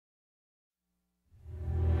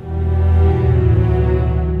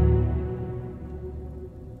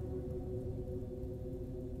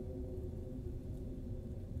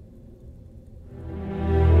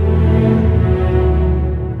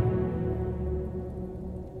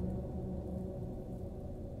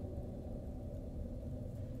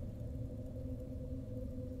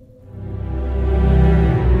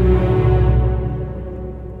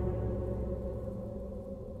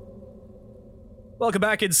Welcome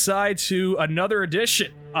back inside to another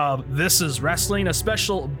edition of This Is Wrestling, a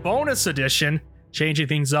special bonus edition, changing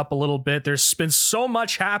things up a little bit. There's been so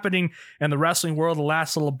much happening in the wrestling world the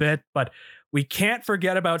last little bit, but we can't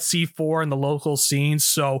forget about C4 and the local scene.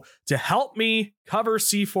 So to help me cover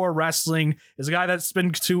C4 wrestling is a guy that's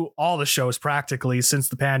been to all the shows practically since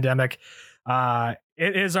the pandemic. It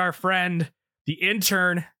is our friend, the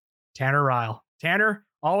intern, Tanner Ryle. Tanner,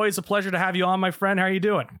 always a pleasure to have you on, my friend. How are you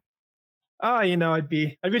doing? Oh, I'd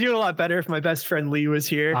be doing a lot better if my best friend Lee was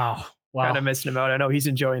here. Oh, wow. Kind of missing him out. I know he's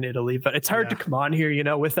enjoying Italy, but it's hard to come on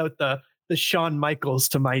here, without the Shawn Michaels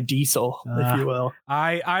to my Diesel, if you will.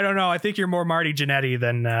 I don't know. I think you're more Marty Jannetty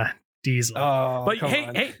than Diesel. Oh, but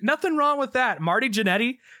hey, nothing wrong with that. Marty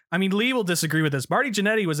Jannetty, I mean, Lee will disagree with this. Marty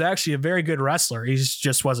Jannetty was actually a very good wrestler. He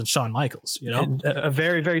just wasn't Shawn Michaels, And a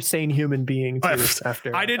very, very sane human being too.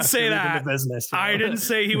 I didn't say that. Business, I didn't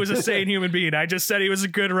say he was a sane human being. I just said he was a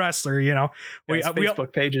good wrestler.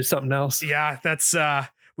 Facebook page is something else. Yeah, that's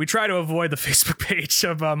we try to avoid the Facebook page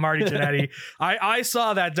of Marty Jannetty. I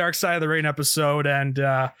saw that Dark Side of the Ring episode, and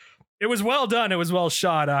it was well done. It was well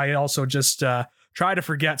shot. I also just try to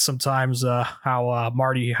forget sometimes how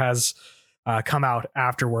Marty has come out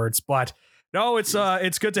afterwards. But no, it's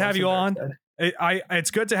good to have you on.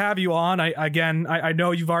 It's good to have you on. I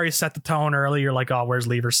know you've already set the tone early. You're like, oh, where's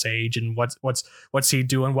Lever Sage and what's he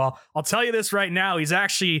doing? Well, I'll tell you this right now. He's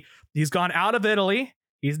gone out of Italy.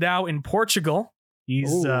 He's now in Portugal.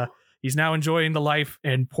 He's now enjoying the life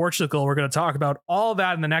in Portugal. We're going to talk about all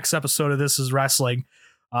that in the next episode of This Is Wrestling.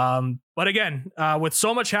 But again, with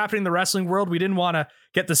so much happening in the wrestling world, we didn't want to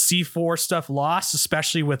get the C4 stuff lost,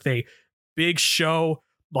 especially with a big show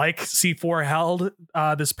like C4 held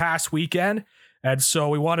this past weekend. And so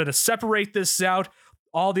we wanted to separate this out.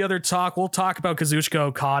 All the other talk, we'll talk about Kazuchika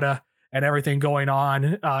Okada and everything going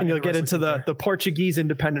on. And you'll get into the Portuguese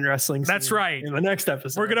independent wrestling scene. That's right. In the next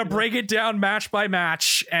episode. We're going to break it down match by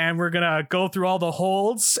match, and we're going to go through all the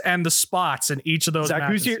holds and the spots in each of those Zach,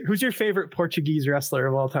 matches. who's your favorite Portuguese wrestler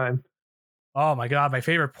of all time? Oh my God, my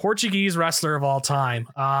favorite Portuguese wrestler of all time.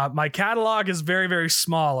 My catalog is very, very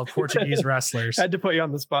small of Portuguese wrestlers. I had to put you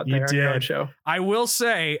on the spot there. You did. On your own show. I will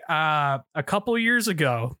say, a couple years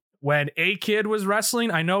ago, when A-Kid was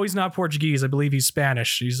wrestling, I know he's not Portuguese. I believe he's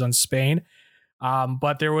Spanish. He's on Spain.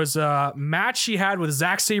 But there was a match he had with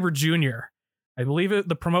Zack Sabre Jr. I believe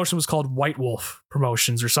the promotion was called White Wolf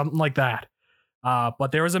Promotions or something like that.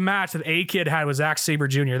 But there was a match that A-Kid had with Zack Sabre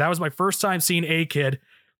Jr. That was my first time seeing A-Kid.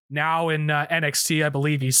 Now in NXT, I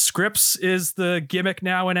believe Scripps is the gimmick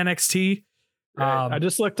now in NXT. Right. I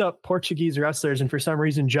just looked up Portuguese wrestlers, and for some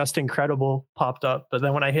reason, Just Incredible popped up. But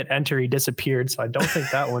then when I hit enter, he disappeared. So I don't think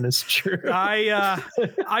that one is true.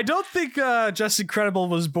 I don't think Just Incredible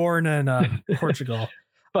was born in Portugal.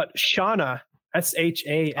 But Shauna,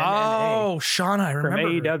 Shanna. Oh, Shauna, I remember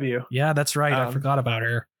from her. AEW. Yeah, that's right. I forgot about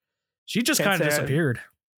her. She just kind of disappeared.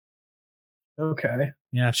 Okay.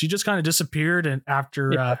 Yeah, she just kind of disappeared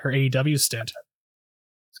after her AEW stint. I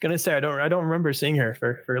was gonna say I don't remember seeing her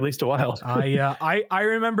for at least a while. I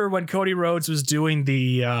remember when Cody Rhodes was doing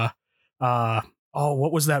the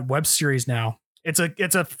what was that web series now? It's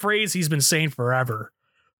a phrase he's been saying forever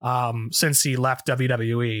since he left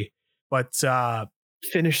WWE. But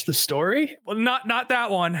finish the story? Well, not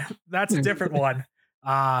that one. That's a different one.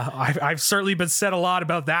 I've certainly been said a lot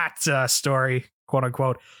about that story, quote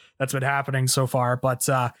unquote, that's been happening so far. But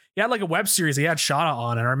he had like a web series. He had Shauna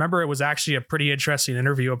on, and I remember it was actually a pretty interesting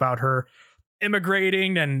interview about her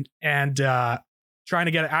immigrating and trying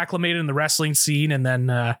to get acclimated in the wrestling scene. And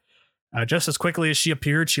then just as quickly as she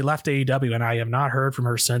appeared, she left AEW, and I have not heard from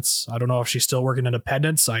her since. I don't know if she's still working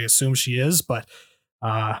independence. I assume she is, but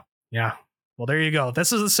yeah. Well, there you go.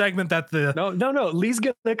 This is a segment that No. Lee's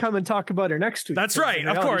gonna come and talk about her next week. That's right.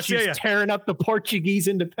 Of course. She's tearing up the Portuguese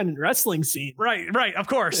independent wrestling scene. Right. Of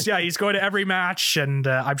course. Yeah. He's going to every match, and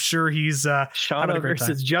I'm sure he's Shauna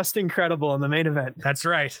versus Just Incredible in the main event. That's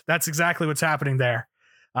right. That's exactly what's happening there.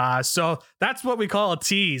 So that's what we call a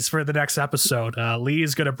tease for the next episode. Lee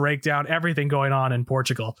is going to break down everything going on in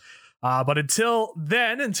Portugal. But until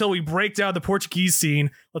we break down the Portuguese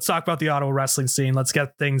scene, let's talk about the Ottawa wrestling scene. Let's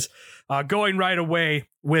get things going right away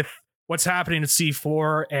with what's happening at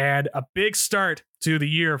C4 and a big start to the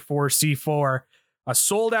year for C4. A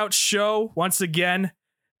sold out show once again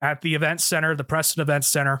at the event center, the Preston Event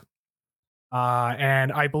Center.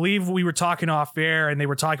 And I believe we were talking off air, and they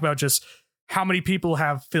were talking about just how many people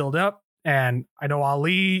have filled up. And I know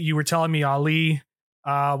you were telling me Ali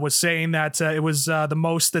was saying that it was the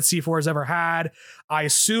most that C4 has ever had. I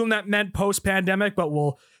assume that meant post-pandemic, but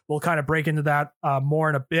we'll kind of break into that more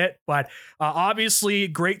in a bit. But obviously,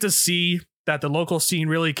 great to see that the local scene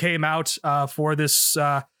really came out for this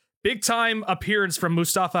big time appearance from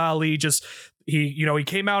Mustafa Ali. Just he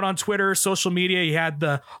came out on Twitter, social media. He had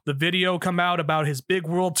the video come out about his big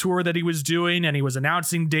world tour that he was doing, and he was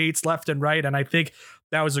announcing dates left and right. And I think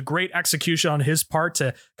that was a great execution on his part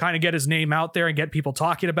to kind of get his name out there and get people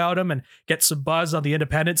talking about him and get some buzz on the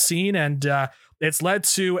independent scene. And it's led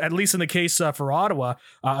to, at least in the case for Ottawa,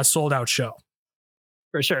 a sold out show.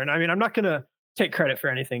 For sure. And I mean, I'm not going to take credit for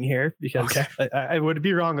anything here because I would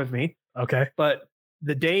be wrong of me. Okay. But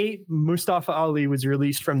the day Mustafa Ali was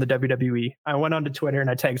released from the WWE, I went onto Twitter and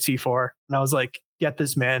I tagged C4 and I was like, get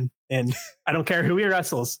this man. And I don't care who he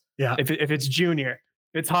wrestles. Yeah. If it's Junior,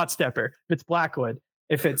 if it's Hot Stepper, if it's Blackwood,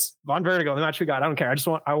 if it's Von Vertigo, the match we got, I don't care.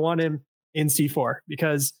 I want him in C4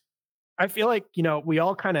 because I feel like, we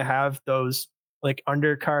all kind of have those like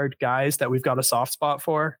undercard guys that we've got a soft spot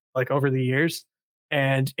for like over the years.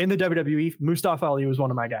 And in the WWE, Mustafa Ali was one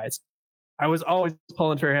of my guys. I was always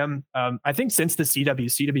pulling for him. I think since the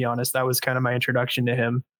CWC, to be honest, that was kind of my introduction to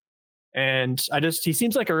him. And he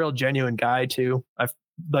seems like a real genuine guy too. I've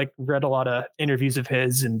like read a lot of interviews of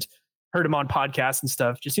his and heard him on podcasts and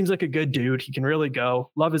stuff. Just seems like a good dude. He can really go.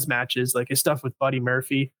 Love his matches, like his stuff with Buddy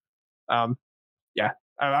Murphy. I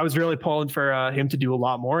was really pulling for him to do a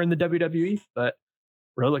lot more in the WWE, but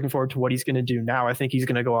really looking forward to what he's going to do now. I think he's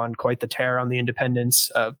going to go on quite the tear on the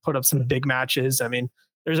independents, put up some big matches. I mean,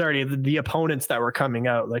 there's already the opponents that were coming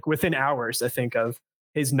out like within hours, I think, of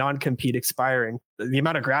his non-compete expiring. The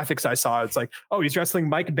amount of graphics I saw, it's like, oh, he's wrestling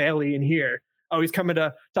Mike Bailey in here. Oh, he's coming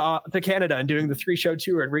to Canada and doing the 3-show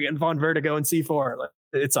tour, and we're getting Von Vertigo and C4. Like,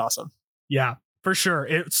 it's awesome. Yeah, for sure.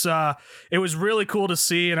 It was really cool to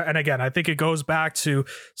see. And again, I think it goes back to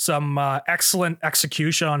some excellent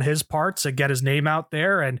execution on his part to get his name out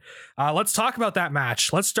there. And let's talk about that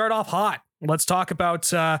match. Let's start off hot. Let's talk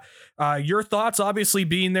about your thoughts, obviously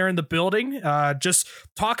being there in the building. Just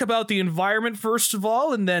talk about the environment first of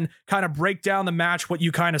all, and then kind of break down the match, what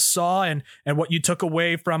you kind of saw and what you took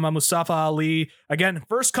away from Mustafa Ali. Again,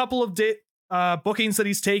 first couple of bookings that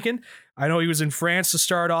he's taken. I know he was in France to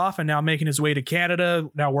start off and now making his way to Canada,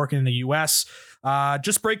 now working in the US.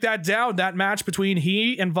 Just break that down, that match between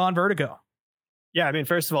he and Von Vertigo. Yeah, I mean,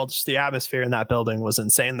 first of all, just the atmosphere in that building was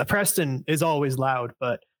insane. The Preston is always loud,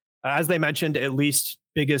 but as they mentioned, at least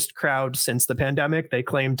biggest crowd since the pandemic. They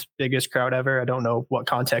claimed biggest crowd ever. I don't know what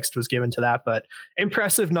context was given to that, but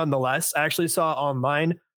impressive nonetheless. I actually saw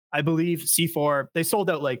online, I believe C4, they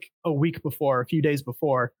sold out like a week before, a few days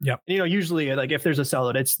before. Yep. And, usually like if there's a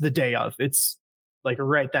sellout, it's the day of. It's like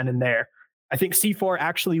right then and there. I think C4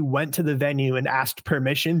 actually went to the venue and asked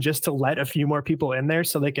permission just to let a few more people in there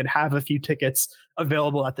so they could have a few tickets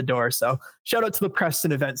available at the door. So shout out to the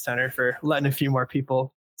Preston Event Center for letting a few more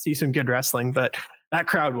people see some good wrestling. But that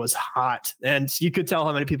crowd was hot, and you could tell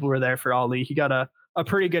how many people were there for Ali. He got a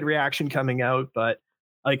pretty good reaction coming out, but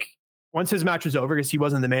like once his match was over, because he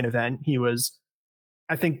wasn't the main event, he was,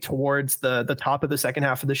 I think, towards the top of the second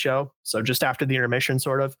half of the show. So just after the intermission,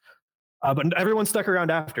 sort of. But everyone stuck around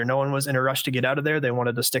after. No one was in a rush to get out of there. They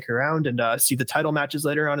wanted to stick around and see the title matches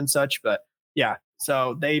later on and such. But yeah,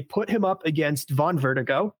 so they put him up against Von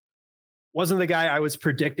Vertigo. Wasn't the guy I was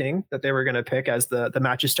predicting that they were going to pick as the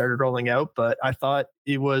matches started rolling out, but I thought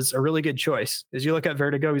it was a really good choice. As you look at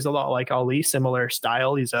Vertigo, he's a lot like Ali, similar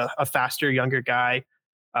style. He's a faster, younger guy,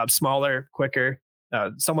 smaller, quicker,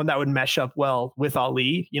 someone that would mesh up well with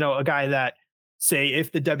Ali. A guy that, say,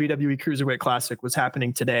 if the WWE Cruiserweight Classic was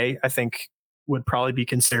happening today, I think would probably be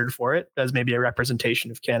considered for it as maybe a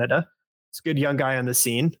representation of Canada. It's a good young guy on the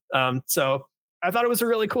scene. So I thought it was a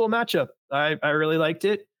really cool matchup. I really liked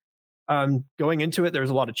it. Going into it, there was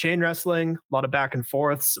a lot of chain wrestling, a lot of back and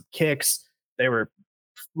forth, some kicks. They were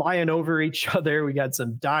flying over each other. We got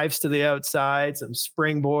some dives to the outside, some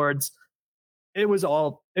springboards. It was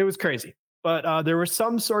crazy. But there was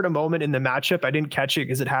some sort of moment in the matchup. I didn't catch it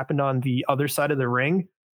because it happened on the other side of the ring.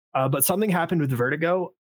 But something happened with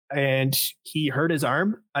Vertigo and he hurt his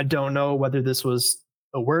arm. I don't know whether this was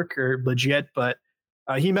a work or legit, but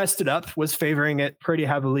he messed it up, was favoring it pretty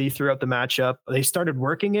heavily throughout the matchup. They started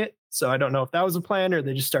working it. So I don't know if that was a plan or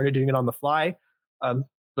they just started doing it on the fly.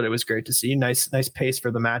 But it was great to see. Nice pace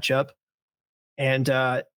for the matchup. And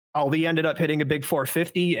Ali ended up hitting a big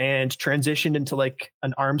 450 and transitioned into like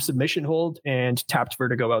an arm submission hold and tapped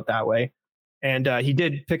Vertigo out that way. And he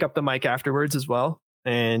did pick up the mic afterwards as well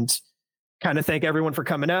and kind of thank everyone for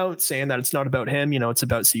coming out, saying that it's not about him. It's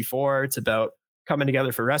about C4. It's about coming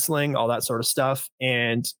together for wrestling, all that sort of stuff.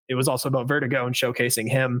 And it was also about Vertigo and showcasing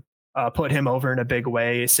him, put him over in a big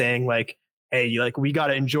way, saying like, hey, like we got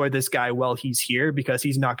to enjoy this guy while he's here because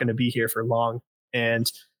he's not going to be here for long.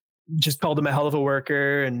 And just called him a hell of a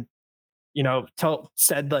worker and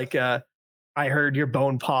said like, I heard your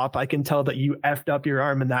bone pop. I can tell that you effed up your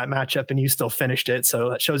arm in that matchup and you still finished it. So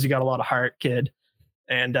that shows you got a lot of heart, kid.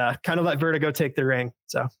 And kind of let Vertigo take the ring.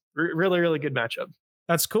 So really, really good matchup.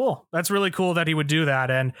 That's cool. That's really cool that he would do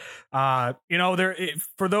that. And,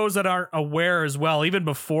 for those that aren't aware as well, even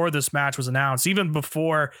before this match was announced, even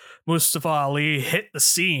before Mustafa Ali hit the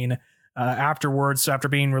scene afterwards, after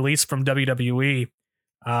being released from WWE,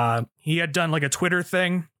 he had done like a Twitter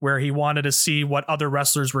thing where he wanted to see what other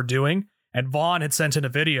wrestlers were doing. And Vaughn had sent in a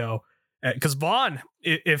video because Vaughn,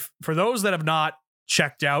 if for those that have not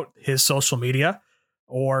checked out his social media,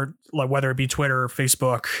 or like whether it be Twitter,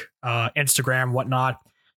 Facebook, Instagram, whatnot,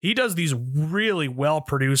 he does these really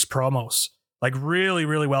well-produced promos, like really,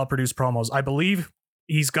 really well-produced promos. I believe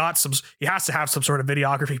he has to have some sort of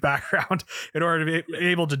videography background in order to be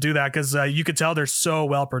able to do that, because you could tell they're so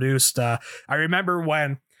well-produced. I remember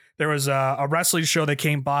when there was a wrestling show that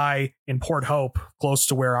came by in Port Hope, close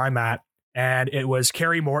to where I'm at, and it was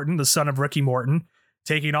Kerry Morton, the son of Ricky Morton,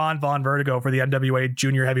 taking on Von Vertigo for the NWA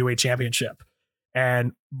Junior Heavyweight Championship.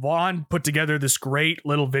 And Vaughn put together this great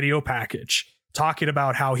little video package talking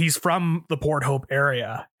about how he's from the Port Hope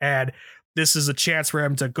area, and this is a chance for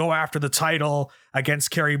him to go after the title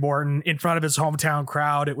against Kerry Morton in front of his hometown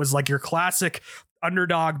crowd. It was like your classic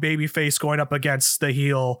underdog babyface going up against the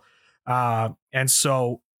heel. And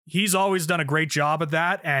so he's always done a great job of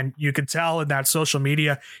that. And you could tell in that social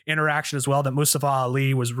media interaction as well that Mustafa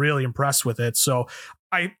Ali was really impressed with it. So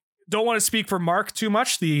I don't want to speak for Mark too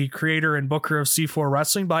much, the creator and booker of C4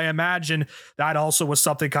 Wrestling, but I imagine that also was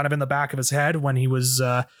something kind of in the back of his head when he was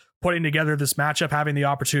putting together this matchup, having the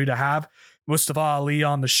opportunity to have Mustafa Ali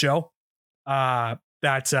on the show.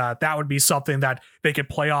 That would be something that they could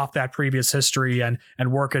play off that previous history and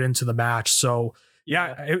work it into the match. So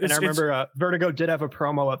yeah, and I remember Vertigo did have a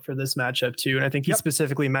promo up for this matchup too, and I think he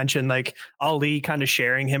specifically mentioned like Ali kind of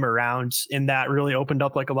sharing him around, and that really opened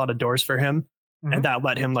up like a lot of doors for him. Mm-hmm. And that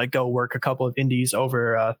let him like go work a couple of indies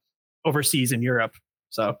overseas in Europe.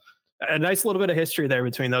 So a nice little bit of history there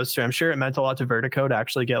between those two. I'm sure it meant a lot to Vertigo to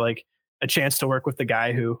actually get like a chance to work with the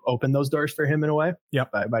guy who opened those doors for him in a way.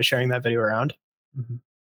 Yep. By sharing that video around. Mm-hmm.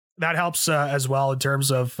 That helps as well in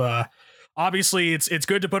terms of obviously it's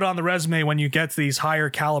good to put on the resume when you get these higher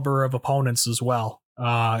caliber of opponents as well,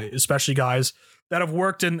 especially guys that have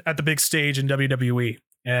worked at the big stage in WWE.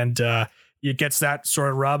 And it gets that sort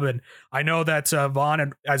of rub. And I know that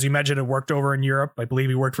Vaughn, as you mentioned, had worked over in Europe. I believe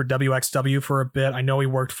he worked for WXW for a bit. I know he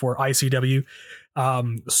worked for ICW.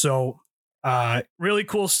 Really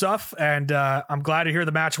cool stuff. And I'm glad to hear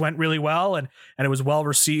the match went really well and it was well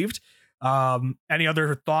received. Any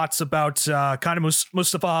other thoughts about kind of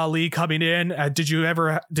Mustafa Ali coming in? Did you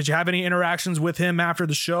have any interactions with him after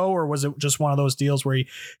the show, or was it just one of those deals where he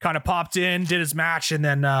kind of popped in, did his match, and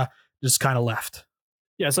then just kind of left?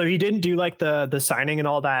 Yeah, so he didn't do like the signing and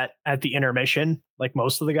all that at the intermission like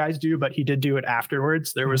most of the guys do, but he did do it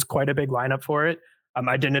afterwards. There was quite a big lineup for it.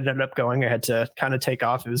 I didn't end up going. I had to kind of take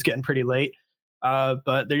off. It was getting pretty late,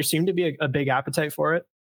 but there seemed to be a big appetite for it,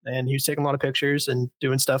 and he was taking a lot of pictures and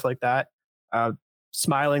doing stuff like that,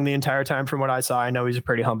 smiling the entire time from what I saw. I know he's a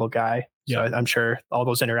pretty humble guy, so I'm sure all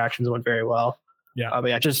those interactions went very well. Yeah, but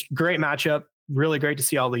yeah, just great matchup. Really great to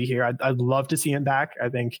see Ali here. I'd love to see him back. I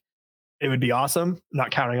think it would be awesome.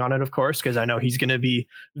 Not counting on it, of course, because I know he's going to be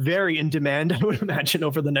very in demand, I would imagine,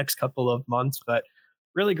 over the next couple of months. But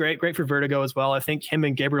really great for Vertigo as well. I think him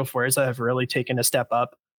and Gabriel Fuerza have really taken a step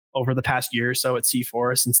up over the past year or so at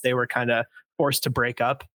C4, since they were kind of forced to break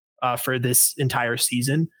up for this entire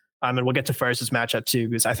season. And we'll get to Fuerza's matchup too,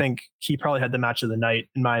 because I think he probably had the match of the night,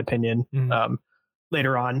 in my opinion,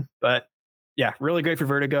 later on. But yeah, really great for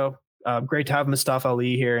Vertigo. Great to have Mustafa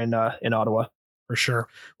Ali here in Ottawa. For sure.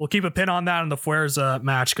 We'll keep a pin on that in the Fuerza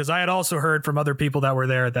match, because I had also heard from other people that were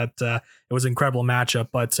there that it was an incredible matchup.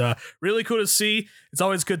 But really cool to see. It's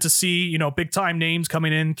always good to see, big time names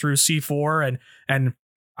coming in through C4. And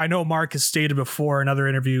I know Mark has stated before in other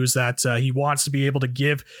interviews that he wants to be able to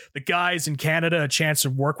give the guys in Canada a chance to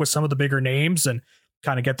work with some of the bigger names and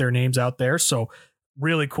kind of get their names out there. So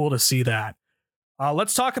really cool to see that.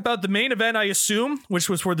 Let's talk about the main event, I assume, which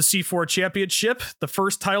was for the C4 Championship, the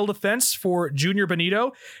first title defense for Junior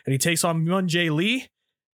Benito, and he takes on Myun Jae Lee.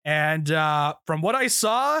 And from what I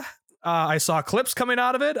saw clips coming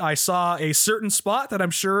out of it. I saw a certain spot that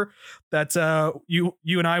I'm sure that you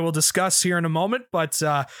and I will discuss here in a moment, but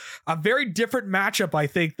a very different matchup, I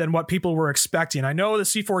think, than what people were expecting. I know the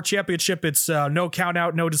C4 Championship, it's no count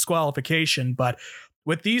out, no disqualification, but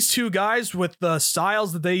with these two guys, with the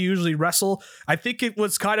styles that they usually wrestle, I think it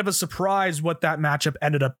was kind of a surprise what that matchup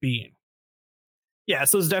ended up being. Yeah,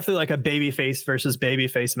 so it's definitely like a babyface versus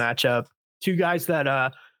babyface matchup. Two guys that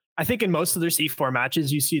I think in most of their C4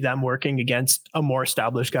 matches, you see them working against a more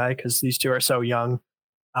established guy because these two are so young.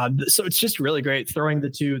 So it's just really great throwing the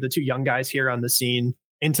two young guys here on the scene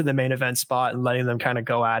into the main event spot and letting them kind of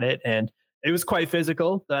go at it. And it was quite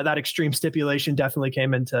physical. That extreme stipulation definitely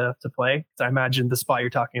came into play. So I imagine the spot you're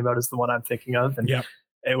talking about is the one I'm thinking of. And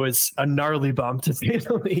it was a gnarly bump to say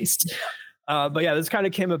the least. But yeah, this kind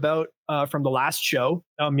of came about from the last show.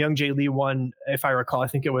 Young Jay Lee won, if I recall, I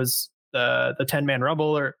think it was the 10-man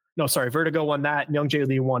Rumble, or no, sorry, Vertigo won that. And Young Jay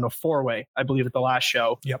Lee won a 4-way, I believe, at the last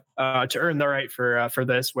show. To earn the right for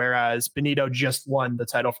this, whereas Benito just won the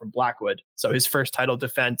title from Blackwood, so his first title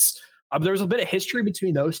defense. There was a bit of history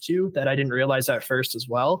between those two that I didn't realize at first as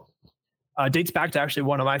well. Dates back to actually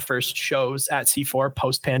one of my first shows at C4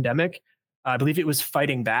 post-pandemic. I believe it was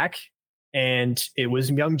Fighting Back, and it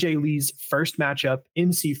was Young Jay Lee's first matchup in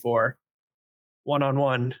C4,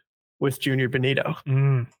 one-on-one with Junior Benito.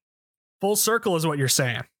 Full circle is what you're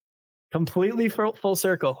saying. Completely full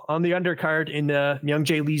circle on the undercard in Young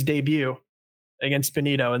Jay Lee's debut against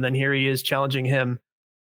Benito, and then here he is challenging him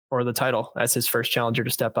for the title as his first challenger to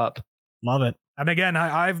step up. Love it. And again,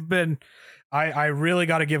 I really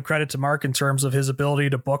got to give credit to Mark in terms of his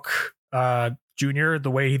ability to book Junior,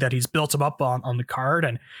 the way that he's built him up on the card,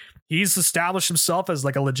 and he's established himself as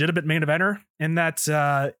like a legitimate main eventer in that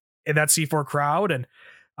C4 crowd. And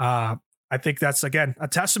I think that's, again, a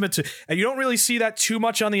testament to, and you don't really see that too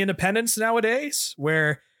much on the independents nowadays,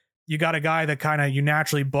 where you got a guy that kind of you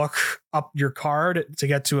naturally book up your card to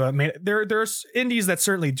get to a main. There's indies that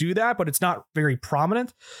certainly do that, but it's not very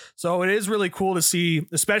prominent. So it is really cool to see,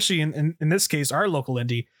 especially in this case, our local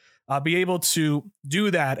indie, be able to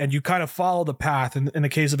do that. And you kind of follow the path in the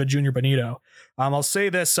case of a Junior Benito. I'll say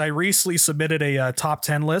this, I recently submitted a top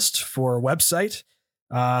 10 list for a website.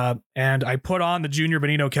 And I put on the Junior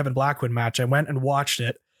Benito Kevin Blackwood match. I went and watched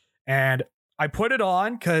it, and I put it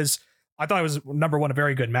on because I thought it was, number one, a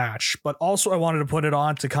very good match, but also I wanted to put it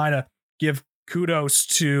on to kind of give kudos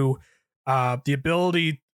to the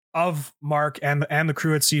ability of Mark and the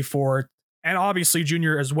crew at C4, and obviously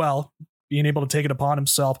Junior as well, being able to take it upon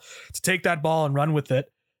himself to take that ball and run with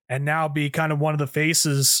it, and now be kind of one of the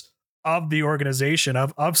faces of the organization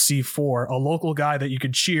of C4, a local guy that you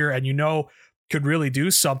could cheer and could really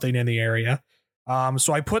do something in the area.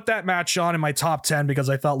 So I put that match on in my top 10 because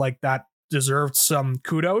I felt like that deserved some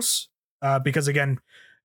kudos. Because again,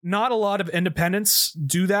 not a lot of independents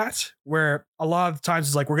do that, where a lot of times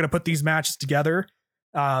it's like, we're going to put these matches together,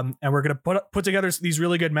 and we're going to put together these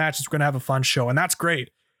really good matches. We're going to have a fun show. And that's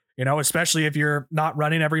great, especially if you're not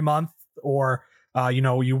running every month, or,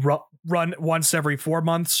 you run once every 4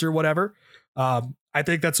 months or whatever. I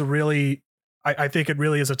think that's I think it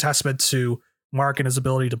really is a testament to Mark and his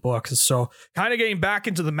ability to book. So kind of getting back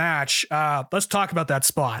into the match, let's talk about that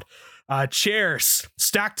spot. Chairs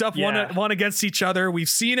stacked up one against each other. We've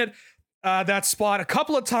seen it, that spot a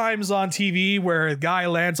couple of times on TV, where a guy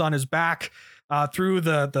lands on his back through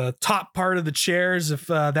the top part of the chairs, if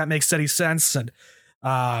that makes any sense. And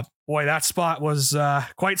boy, that spot was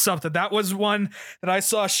quite something. That was one that I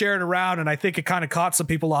saw shared around, and I think it kind of caught some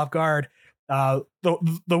people off guard.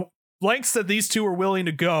 The lengths that these two were willing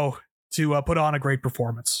to go to put on a great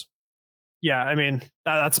performance. Yeah, I mean,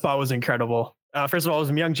 that spot was incredible. First of all, it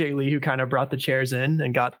was Young Jay Lee who kind of brought the chairs in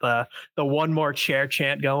and got the one more chair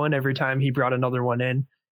chant going every time he brought another one in.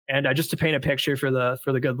 And just to paint a picture for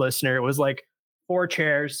the good listener, it was like 4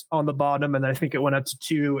 chairs on the bottom, and then I think it went up to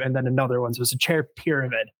 2, and then another one. So it was a chair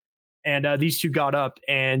pyramid. And these two got up,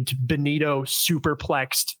 and Benito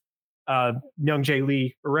superplexed Young Jay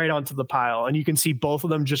Lee right onto the pile, and you can see both of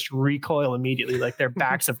them just recoil immediately, like their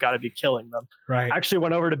backs have got to be killing them. Right. I actually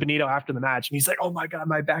went over to Benito after the match, and he's like, "Oh my god,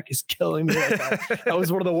 my back is killing me." That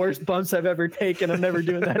was one of the worst bumps I've ever taken. I'm never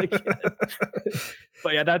doing that again.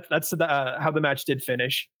 But yeah, that's how the match did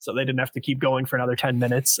finish. So they didn't have to keep going for another 10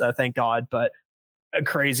 minutes, thank God. But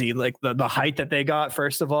crazy, like the height that they got,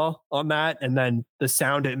 first of all, on that, and then the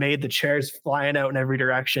sound it made, the chairs flying out in every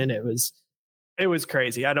direction. It was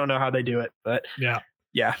crazy. I don't know how they do it, but yeah,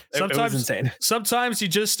 it was insane. Sometimes you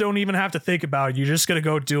just don't even have to think about it. You're just going to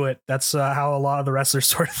go do it. That's how a lot of the wrestlers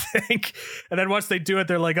sort of think. And then once they do it,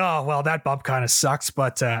 they're like, oh, well, that bump kind of sucks,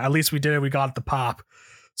 but at least we did it. We got the pop.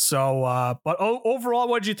 So, but overall,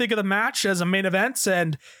 what did you think of the match as a main event?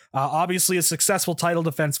 And obviously a successful title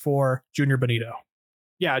defense for Junior Benito.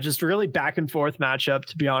 Yeah, just really back and forth matchup,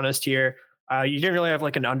 to be honest here. You didn't really have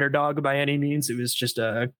like an underdog by any means. It was just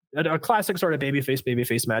a classic sort of babyface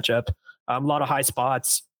matchup. A lot of high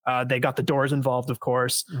spots. They got the doors involved, of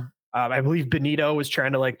course. I believe Benito was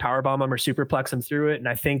trying to like powerbomb him or superplex him through it. And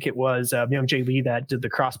I think it was Young Jay Lee that did the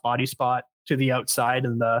cross body spot to the outside,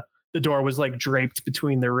 and the the door was like draped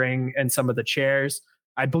between the ring and some of the chairs.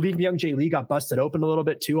 I believe Young Jay Lee got busted open a little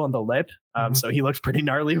bit too on the lip. So he looks pretty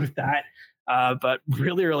gnarly with that. But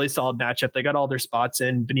really, really solid matchup. They got all their spots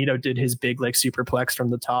in. Benito did his big like superplex from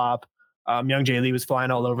the top. Young Jay Lee was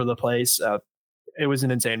flying all over the place. It was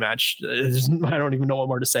an insane match. I don't even know what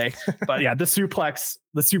more to say. But yeah, the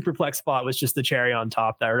superplex spot was just the cherry on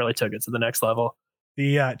top that really took it to the next level.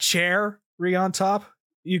 The cherry on top,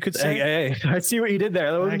 you could say. Hey, I see what you did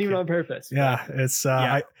there. That wasn't even on purpose. Yeah, it's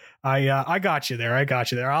I got you there.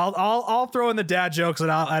 I'll throw in the dad jokes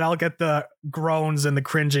and I'll get the groans and the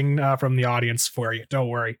cringing from the audience for you. Don't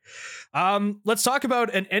worry. Let's talk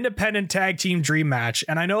about an independent tag team dream match.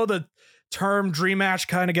 And I know the term dream match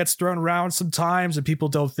kind of gets thrown around sometimes and people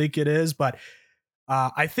don't think it is, but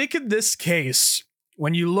I think in this case,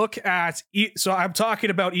 when you look at, so I'm talking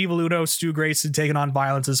about Evil Uno, Stu Grayson taking on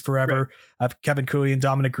Violence is Forever, Kevin Cooley and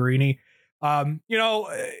Dominic Garrini.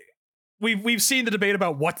 We've seen the debate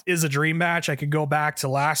about what is a dream match. I could go back to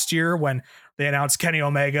last year when they announced Kenny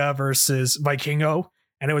Omega versus Vikingo,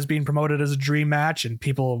 and it was being promoted as a dream match, and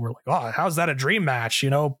people were like, "Oh, how's that a dream match?"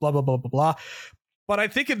 Blah blah blah blah blah. But I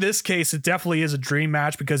think in this case, it definitely is a dream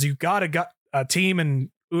match because you've got a team in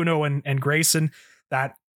Uno and Grayson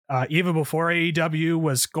that even before AEW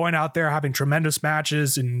was going out there having tremendous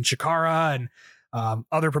matches in Chikara and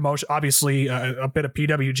other promotion, obviously a bit of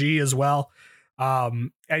PWG as well.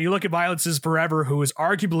 And you look at Violence is Forever, who is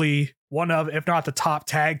arguably one of, if not the top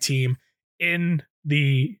tag team in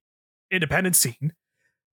the independent scene.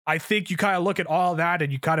 I think you kind of look at all that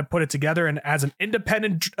and you kind of put it together, and as an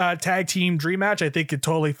independent tag team dream match, I think it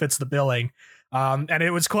totally fits the billing. And it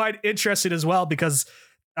was quite interesting as well because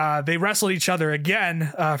they wrestled each other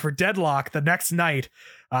again for Deadlock the next night.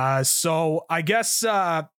 So I guess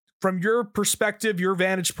from your perspective, your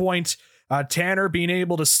vantage point, Tanner, being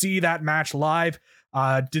able to see that match live,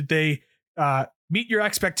 did they meet your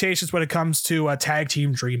expectations when it comes to a tag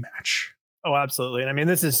team dream match? Oh, absolutely. And I mean,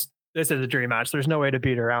 this is a dream match. There's no way to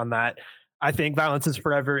beat around that. I think Violence is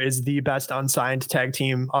Forever is the best unsigned tag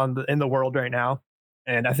team in the world right now.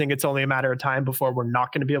 And I think it's only a matter of time before we're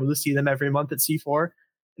not going to be able to see them every month at C4.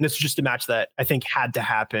 And this is just a match that I think had to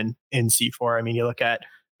happen in C4. I mean, you look at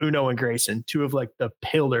Uno and Grayson, two of like the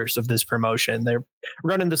pillars of this promotion. They're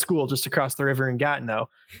running the school just across the river in Gatineau.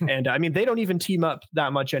 And I mean, they don't even team up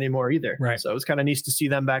that much anymore either. Right. So it was kind of nice to see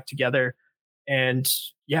them back together. And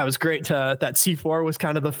yeah, it was great that C4 was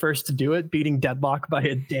kind of the first to do it, beating Deadlock by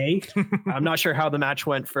a day. I'm not sure how the match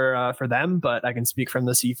went for them, but I can speak from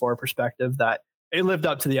the C4 perspective that it lived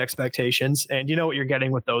up to the expectations. And you know what you're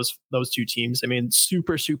getting with those two teams. I mean,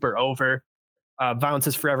 super, super over. Violence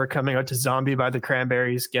is Forever coming out to Zombie by the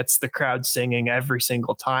Cranberries gets the crowd singing every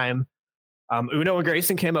single time. Uno and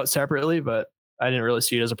Grayson came out separately, but I didn't really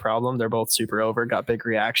see it as a problem. They're both super over, got big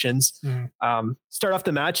reactions. Start off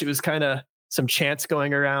the match, it was kind of some chants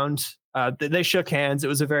going around. They shook hands. It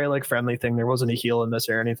was a very like friendly thing. There wasn't a heel in this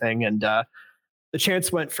or anything. And the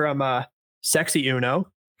chants went from Sexy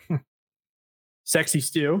Uno, Sexy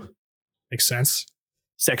Stu. Makes sense.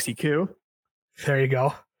 Sexy Q. There you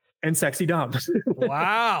go. And Sexy Dom.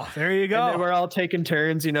 Wow. There you go. And we're all taking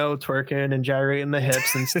turns, twerking and gyrating the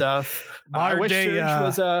hips and stuff. I wish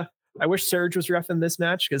Surge was reffing this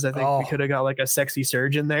match because I think we could have got like a sexy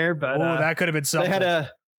Surge in there, but that could have been something.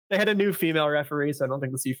 They had a new female referee, so I don't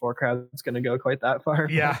think the C4 crowd is going to go quite that far.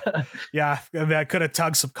 Yeah. That could have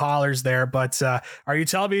tugged some collars there. But are you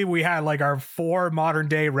telling me we had like our 4 modern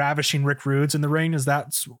day ravishing Rick Rudes in the ring? Is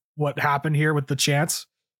that what happened here with the chants?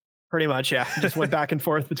 Pretty much, yeah. Just went back and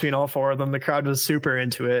forth between all 4 of them. The crowd was super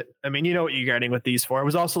into it. I mean, you know what you're getting with these 4. It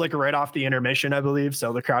was also like right off the intermission, I believe.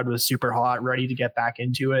 So the crowd was super hot, ready to get back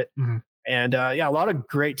into it. Mm-hmm. And a lot of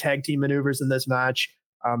great tag team maneuvers in this match.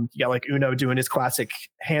 You got like Uno doing his classic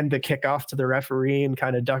hand the kick off to the referee and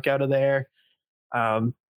kind of duck out of there.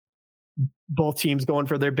 Both teams going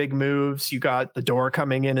for their big moves. You got the door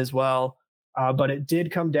coming in as well. But it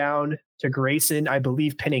did come down to Grayson, I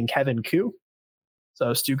believe, pinning Kevin Koo.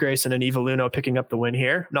 So Stu Grayson and Evil Uno picking up the win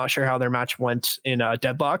here. Not sure how their match went in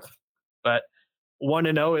Deadlock, but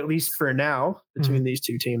 1-0 at least for now between these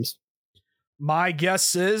two teams. My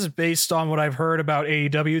guess is, based on what I've heard about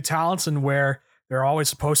AEW talents and where they're always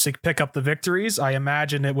supposed to pick up the victories, I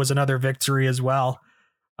imagine it was another victory as well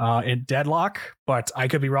in Deadlock, but I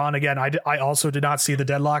could be wrong. Again, I also did not see the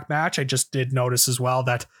Deadlock match. I just did notice as well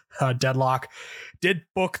that Deadlock did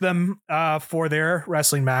book them for their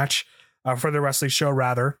wrestling match. For the wrestling show,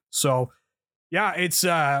 rather. So, yeah, it's.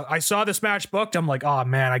 I saw this match booked. I'm like, oh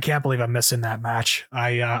man, I can't believe I'm missing that match.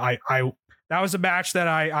 I that was a match that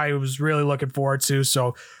I was really looking forward to.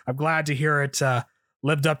 So I'm glad to hear it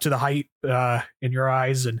lived up to the hype in your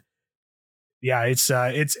eyes. And Yeah,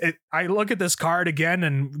 I look at this card again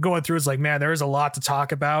and going through, it's like, man, there is a lot to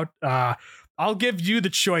talk about. I'll give you the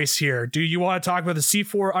choice here. Do you want to talk about the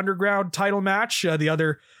C4 Underground title match, the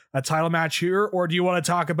other title match here, or do you want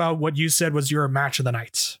to talk about what you said was your match of the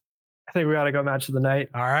night? I think we got to go match of the night.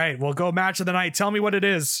 All right, we'll go match of the night. Tell me what it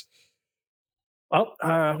is. Well,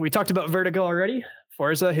 we talked about Vertigo already.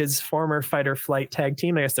 Forza, his former Fight or Flight tag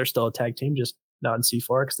team. I guess they're still a tag team, just not in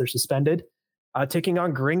C4 because they're suspended. Taking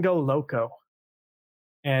on Gringo Loco.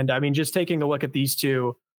 And I mean, just taking a look at these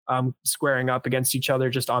two squaring up against each other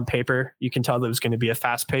just on paper, you can tell that it was going to be a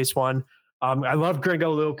fast-paced one. I love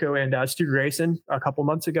Gringo Loco and Stu Grayson a couple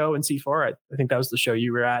months ago in C4. I think that was the show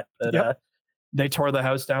you were at. But, yep. They tore the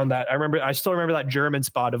house down. I still remember that German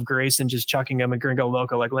spot of Grayson just chucking him and Gringo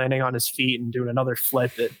Loco like landing on his feet and doing another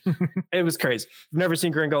flip. It was crazy. I've never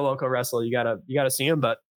seen Gringo Loco wrestle. You gotta see him.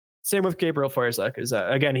 But same with Gabriel Forza, because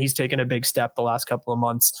again, he's taken a big step the last couple of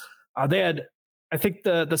months. They had, I think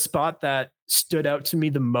the spot that stood out to me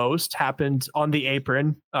the most happened on the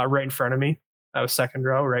apron right in front of me. That was second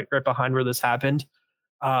row, right behind where this happened.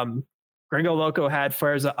 Gringo Loco had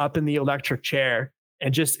Forza up in the electric chair,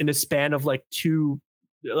 and just in a span of like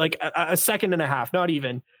a second and a half, not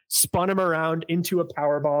even, spun him around into a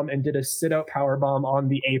power bomb and did a sit out power bomb on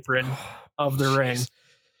the apron of the ring.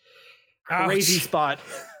 Crazy spot.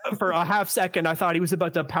 For a half second, I thought he was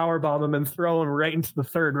about to power bomb him and throw him right into the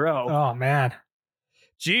third row. Oh man.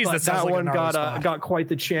 Jeez, that one got quite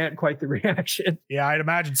the chant, quite the reaction. Yeah, I'd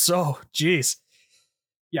imagine so. Jeez.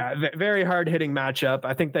 Yeah, very hard hitting matchup.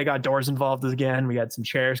 I think they got doors involved again. We had some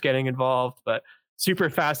chairs getting involved, but super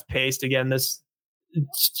fast paced. Again, this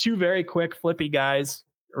two very quick flippy guys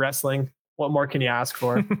wrestling. What more can you ask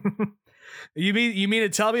for? You mean to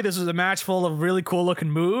tell me this was a match full of really cool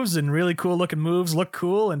looking moves, and really cool looking moves look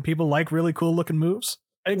cool and people like really cool looking moves?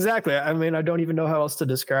 Exactly. I mean, I don't even know how else to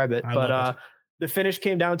describe it. But the finish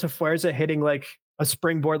came down to Forza hitting like a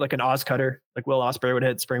springboard, like an Oz cutter, like Will Ospreay would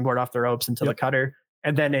hit springboard off the ropes into the cutter,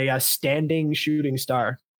 and then a standing shooting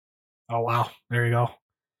star. Oh, wow. There you go.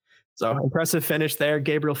 So impressive finish there.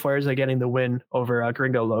 Gabriel Forza getting the win over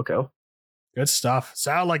Gringo Loco. Good stuff.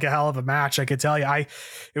 Sound like a hell of a match, I could tell you.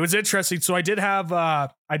 It was interesting. So I did have a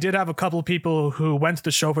couple of people who went to the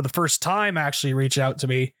show for the first time actually reach out to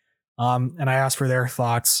me, and I asked for their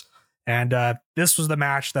thoughts. And this was the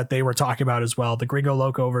match that they were talking about as well, the Gringo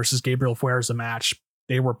Loco versus Gabriel Forza match.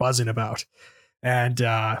 They were buzzing about, and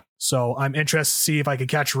so I'm interested to see if I could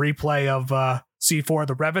catch a replay of C4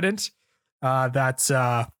 the Revenant. That's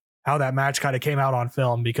how that match kind of came out on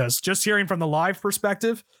film, because just hearing from the live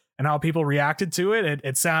perspective and how people reacted to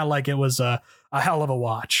it sounded like it was a hell of a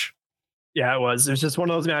watch. Yeah, it was. It was just one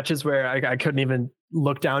of those matches where I couldn't even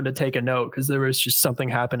look down to take a note because there was just something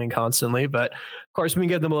happening constantly. But of course, we can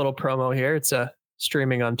give them a little promo here. It's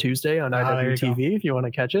streaming on Tuesday on IWTV if you want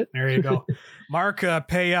to catch it. There you go. Mark,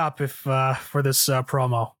 pay up if for this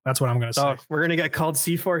promo. That's what I'm going to say. Oh, we're going to get called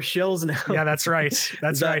C4 shills now. Yeah, that's right.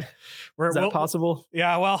 That's right. Is that possible?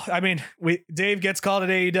 Yeah, well, I mean, Dave gets called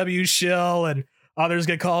an AEW shill and others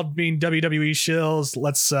get called being WWE shills.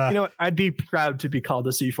 Let's you know what? I'd be proud to be called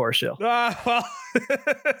a C4 shill. Well,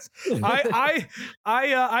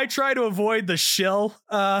 I try to avoid the shill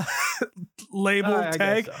label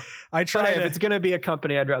tag. So. I try if it's gonna be a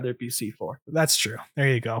company, I'd rather it be C4. That's true. There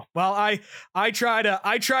you go. Well, I try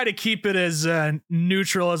to keep it as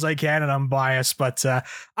neutral as I can, and I'm biased, but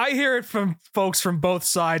I hear it from folks from both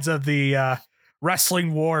sides of the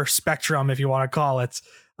wrestling war spectrum, if you want to call it,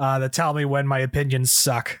 that tell me when my opinions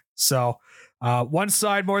suck. So one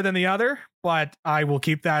side more than the other, but I will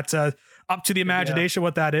keep that up to the imagination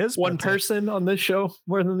what that is. One person on this show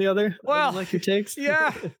more than the other. Well, like your takes.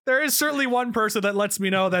 Yeah, there is certainly one person that lets me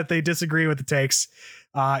know that they disagree with the takes.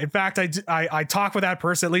 In fact, I talk with that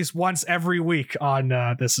person at least once every week on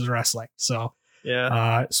This Is Wrestling. So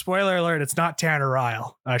yeah. Spoiler alert, it's not Tanner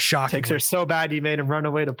Ryle. Shocking. Takes are so bad you made him run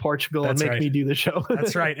away to Portugal and make me do the show.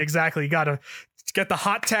 That's right. Exactly. You got to get the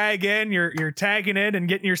hot tag in. You're tagging in and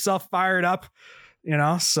getting yourself fired up,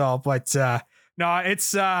 so, but no,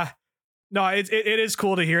 it's it is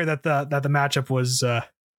cool to hear that the matchup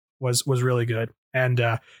was really good. And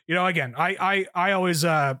again, I always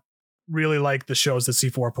really like the shows that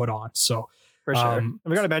C4 put on. So for sure.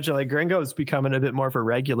 We got to mention like Gringo is becoming a bit more of a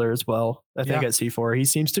regular as well. I think at C4, he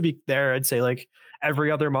seems to be there. I'd say like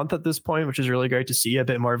every other month at this point, which is really great to see. A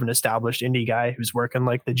bit more of an established indie guy who's working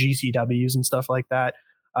like the GCWs and stuff like that.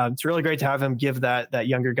 It's really great to have him give that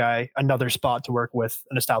younger guy another spot to work with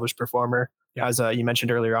an established performer. Yeah. As you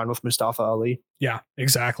mentioned earlier on with Mustafa Ali. Yeah,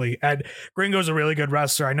 exactly. And Gringo's a really good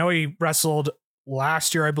wrestler. I know he wrestled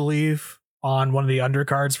last year, I believe, on one of the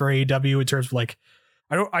undercards for AEW in terms of like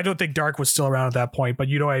I don't think Dark was still around at that point, but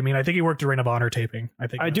you know what I mean. I think he worked a Ring of Honor taping.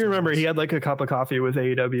 I do remember he had like a cup of coffee with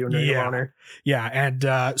AEW and Ring of Honor. Yeah,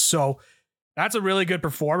 and so that's a really good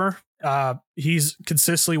performer. He's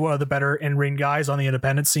consistently one of the better in-ring guys on the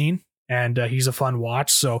independent scene, and he's a fun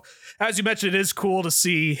watch. So as you mentioned, it is cool to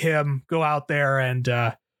see him go out there and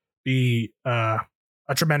be a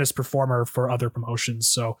tremendous performer for other promotions.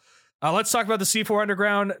 So let's talk about the C4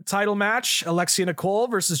 Underground title match. Alexia Nicole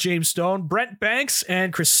versus James Stone, Brent Banks,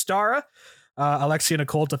 and Chris Starra. Alexia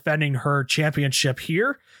Nicole defending her championship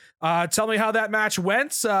here. Tell me how that match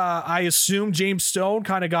went. I assume James Stone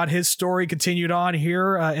kind of got his story continued on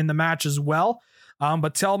here in the match as well.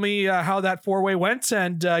 But tell me how that 4-way went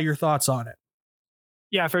and your thoughts on it.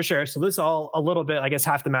 Yeah, for sure. So this all a little bit, I guess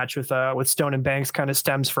half the match with Stone and Banks kind of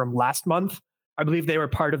stems from last month. I believe they were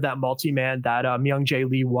part of that multi-man that Young Jay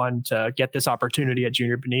Lee won to get this opportunity at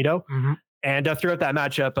Junior Bonito. Mm-hmm. And throughout that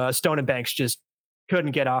matchup, Stone and Banks just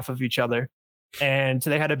couldn't get off of each other. And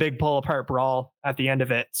they had a big pull apart brawl at the end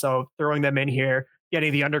of it. So throwing them in here,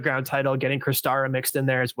 getting the Underground title, getting Chris Starra mixed in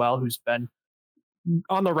there as well, who's been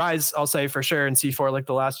on the rise, I'll say for sure, in C4 like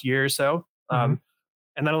the last year or so. Mm-hmm.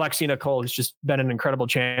 And then Alexia Nicole has just been an incredible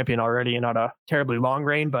champion already and on a terribly long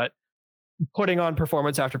reign, but putting on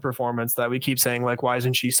performance after performance that we keep saying, like, why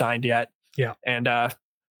isn't she signed yet? Yeah. And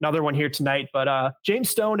another one here tonight. But James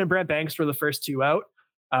Stone and Brent Banks were the first two out.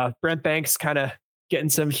 Brent Banks kind of getting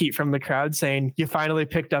some heat from the crowd saying, you finally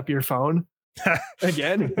picked up your phone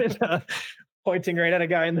again, pointing right at a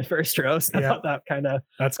guy in the first row. So I thought that kind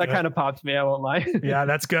of popped me. I won't lie. Yeah,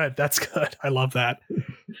 that's good. That's good. I love that.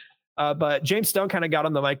 But James Stone kind of got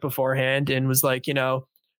on the mic beforehand and was like, you know,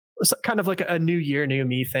 it was kind of like a new year, new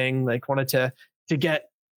me thing. Like wanted to get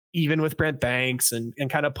even with Brent Banks and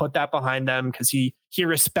kind of put that behind them because he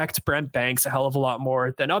respects Brent Banks a hell of a lot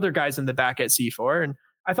more than other guys in the back at C4. And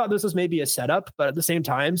I thought this was maybe a setup, but at the same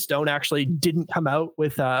time, Stone actually didn't come out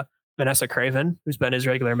with Vanessa Craven, who's been his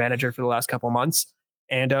regular manager for the last couple months.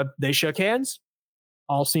 And they shook hands.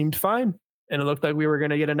 All seemed fine. And it looked like we were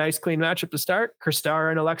going to get a nice, clean matchup to start. Chris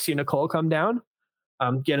Starra and Alexia Nicole come down,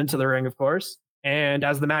 get into the ring, of course. And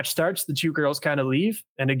as the match starts, the two girls kind of leave.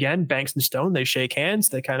 And again, Banks and Stone, they shake hands.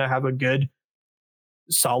 They kind of have a good,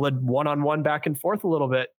 solid one-on-one back and forth a little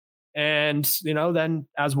bit. And, you know, then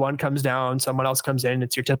as one comes down, someone else comes in.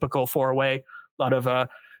 It's your typical 4-way, a lot of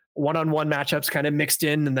one-on-one matchups kind of mixed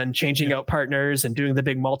in and then changing out partners and doing the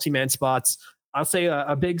big multi-man spots. I'll say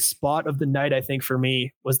a big spot of the night, I think, for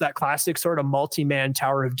me, was that classic sort of multi-man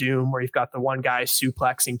Tower of Doom where you've got the one guy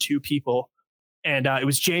suplexing two people. And it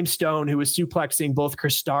was James Stone who was suplexing both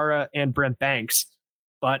Chris Starra and Brent Banks.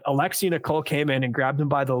 But Alexia Nicole came in and grabbed him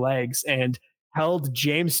by the legs and held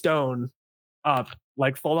James Stone up,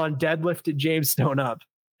 like full-on deadlifted James Stone up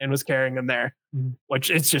and was carrying him there, which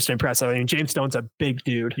it's just impressive. I mean, James Stone's a big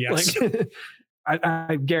dude. Yes. Like,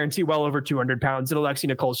 I guarantee well over 200 pounds. And Alexia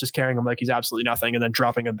Nicole's just carrying him like he's absolutely nothing and then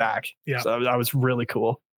dropping him back. Yeah. So that was really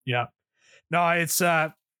cool. Yeah. No, it's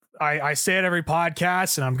I say it every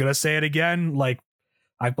podcast and I'm going to say it again. Like,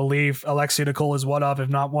 I believe Alexia Nicole is one of, if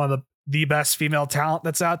not one of the best female talent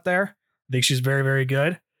that's out there. I think she's very, very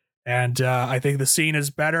good. And I think the scene is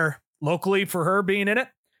better locally for her being in it.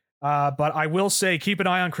 But I will say, keep an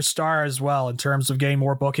eye on Chris Starra as well in terms of getting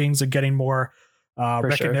more bookings and getting more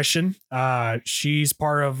recognition. Sure. She's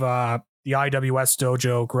part of the IWS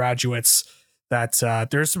Dojo graduates that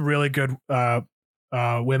there's some really good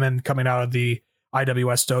women coming out of the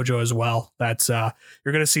IWS Dojo as well. That's you're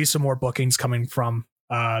going to see some more bookings coming from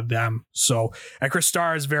them. So, and Chris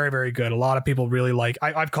Starra is very, very good. A lot of people really like,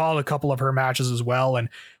 I've called a couple of her matches as well. And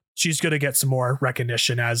she's going to get some more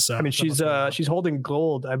recognition as I mean, she's holding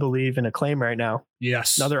gold, I believe, in Acclaim right now.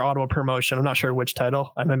 Yes. Another Ottawa promotion. I'm not sure which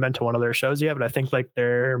title. I haven't been to one of their shows yet, but I think like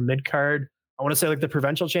their mid card, I want to say like the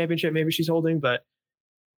provincial championship, maybe she's holding, but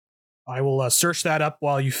I will search that up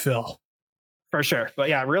while you fill. For sure. But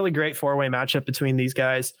yeah, really great 4-way matchup between these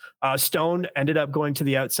guys. Stone ended up going to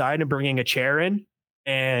the outside and bringing a chair in,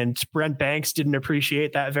 and Brent Banks didn't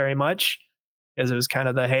appreciate that very much because it was kind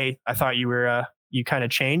of the, hey, I thought you were you kind of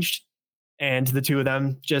changed. And the two of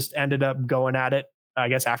them just ended up going at it, I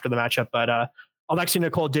guess, after the matchup. But Alexia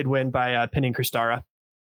Nicole did win by pinning Chris Starra.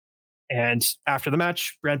 And after the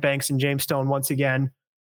match, Brent Banks and James Stone once again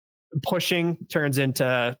pushing, turns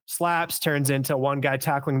into slaps, turns into one guy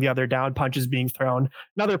tackling the other down, punches being thrown,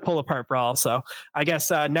 another pull apart brawl. So I guess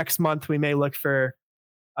next month we may look for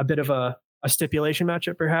a bit of a stipulation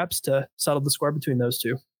matchup perhaps to settle the score between those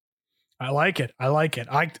two. I like it. I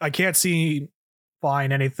can't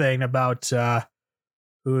find anything about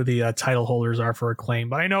who the title holders are for Acclaim,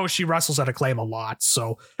 but I know she wrestles at Acclaim a lot.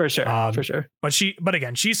 So for sure. But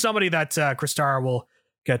again, she's somebody that Chris Starra will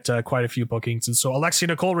get quite a few bookings. And so Alexia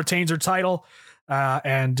Nicole retains her title,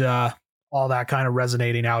 and all that kind of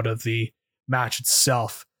resonating out of the match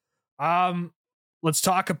itself. Let's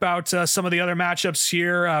talk about some of the other matchups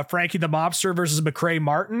here. Frankie the Mobster versus McCray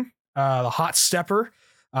Martin, the hot stepper.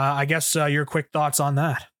 I guess your quick thoughts on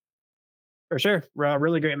that. For sure.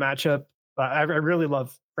 Really great matchup. I really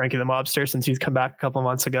love Frankie the Mobster since he's come back a couple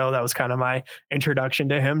months ago. That was kind of my introduction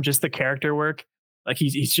to him, just the character work. Like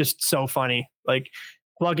he's just so funny. Like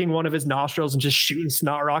plugging one of his nostrils and just shooting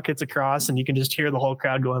snot rockets across, and you can just hear the whole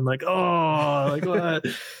crowd going like, oh, like what?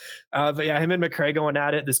 But yeah, him and McCray going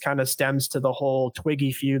at it. This kind of stems to the whole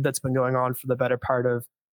Twiggy feud that's been going on for the better part of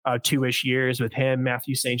 2-ish years with him,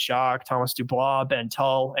 Matthew St. Jacques, Thomas Dubois, Ben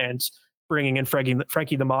Tull, and bringing in Frankie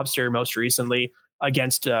the Mobster most recently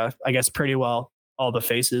against, I guess, pretty well all the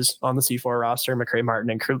faces on the C4 roster, McCray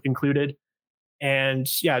Martin included. And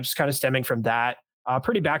yeah, just kind of stemming from that.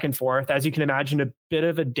 Pretty back and forth. As you can imagine, a bit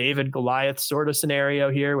of a David Goliath sort of scenario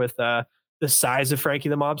here with the size of Frankie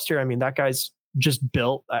the Mobster. I mean, that guy's just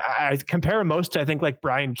built. I compare him most to, I think, like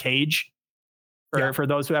Brian Cage. For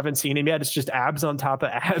those who haven't seen him yet, it's just abs on top of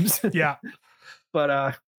abs. Yeah.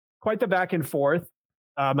 But quite the back and forth.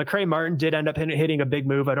 McCray Martin did end up hitting a big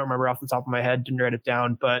move. I don't remember off the top of my head, didn't write it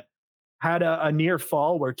down, but had a near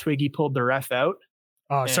fall where Twiggy pulled the ref out.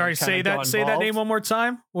 Oh, sorry. Say that name one more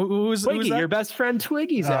time. Who's Twiggy? that? Your best friend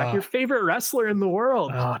Twiggy, Zach, your favorite wrestler in the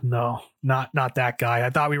world. Oh no, not that guy. I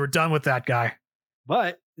thought we were done with that guy.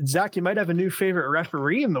 But Zach, you might have a new favorite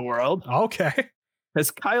referee in the world. Okay.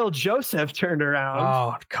 As Kyle Joseph turned around.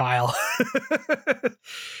 Oh, Kyle.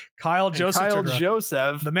 Kyle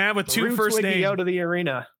Joseph, the man with two first Twiggy names, out of the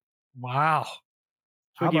arena. Wow.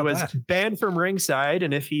 Twiggy was banned from ringside,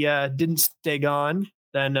 and if he didn't stay gone,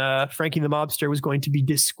 then Frankie the Mobster was going to be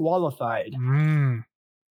disqualified.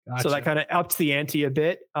 Gotcha. So that kind of upped the ante a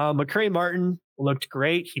bit. McCray Martin looked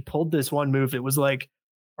great. He pulled this one move. It was like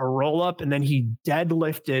a roll up, and then he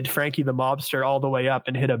deadlifted Frankie the Mobster all the way up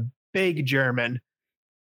and hit a big German.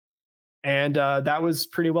 And that was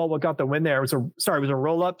pretty well what got the win there. It was a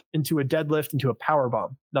roll up into a deadlift into a power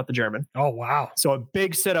bomb, not the German. Oh, wow. So a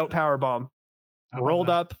big sit out power bomb. Rolled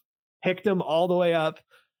up, picked him all the way up.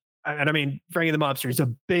 And I mean, Frankie the Mobster, he's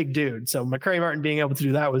a big dude. So McCray Martin being able to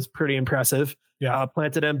do that was pretty impressive. Yeah.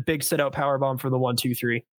 Planted him, big sit out power bomb for the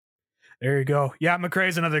 1-2-3. There you go. Yeah,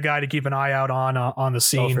 McCray's another guy to keep an eye out on the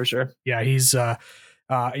scene. Oh, for sure. Yeah, he's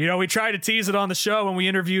we tried to tease it on the show when we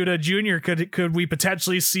interviewed a Junior. Could we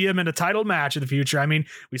potentially see him in a title match in the future? I mean,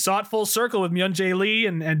 we saw it full circle with Myung-Jae Lee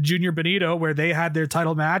and Junior Benito, where they had their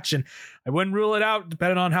title match, and I wouldn't rule it out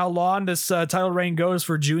depending on how long this title reign goes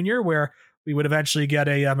for Junior, where we would eventually get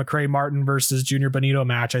a McCray Martin versus Junior Benito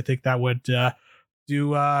match. I think that would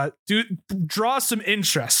draw some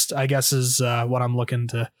interest, I guess, is what I'm looking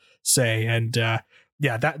to say. And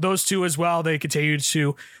those two as well, they continue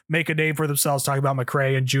to make a name for themselves, talking about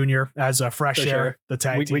McCray and Junior as a fresh air, the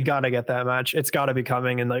tag team. We got to get that match. It's got to be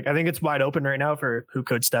coming. And like, I think it's wide open right now for who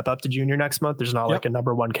could step up to Junior next month. There's not like a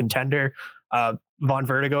number one contender. Von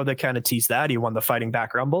Vertigo, that kind of teased that. He won the Fighting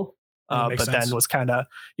Back Rumble. But sense. Then he was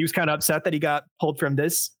kind of upset that he got pulled from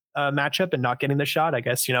this matchup and not getting the shot. I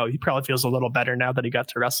guess, he probably feels a little better now that he got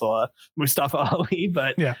to wrestle Mustafa Ali,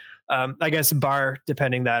 but yeah. I guess bar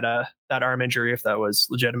depending that arm injury, if that was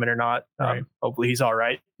legitimate or not. Right. Hopefully he's all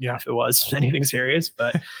right. Yeah. If it was anything serious,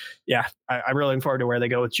 but yeah, I'm really looking forward to where they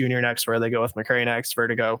go with Junior next, where they go with McCray next,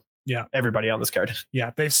 Vertigo. Yeah, everybody on this card.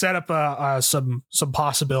 Yeah, they've set up some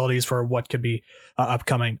possibilities for what could be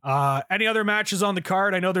upcoming. Any other matches on the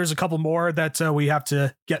card? I know there's a couple more that we have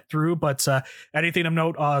to get through, but anything of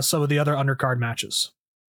note? Some of the other undercard matches.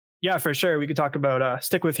 Yeah, for sure. We could talk about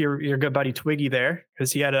stick with your good buddy Twiggy there,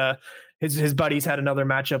 because he had his buddies had another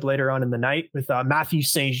matchup later on in the night with Matthew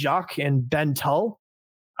St. Jacques and Ben Tull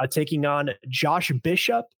taking on Josh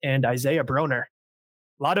Bishop and Isaiah Broner.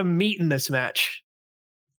 A lot of meat in this match.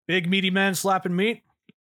 Big meaty men slapping meat.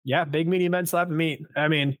 Yeah, big meaty men slapping meat. I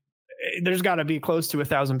mean, there's got to be close to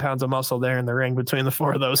 1,000 pounds of muscle there in the ring between the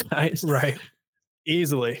four of those guys. Right.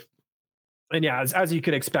 Easily. And yeah, as you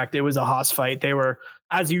could expect, it was a hoss fight. They were,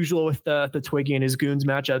 as usual with the Twiggy and his goons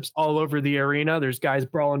matchups, all over the arena. There's guys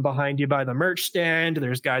brawling behind you by the merch stand.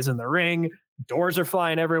 There's guys in the ring. Doors are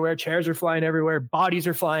flying everywhere. Chairs are flying everywhere. Bodies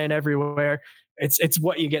are flying everywhere. It's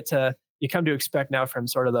what you come to expect now from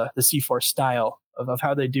sort of the C4 style of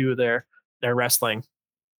how they do their wrestling.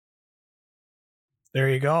 There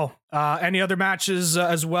you go. Any other matches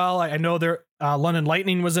as well? I know there London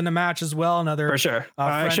Lightning was in the match as well. Another for sure.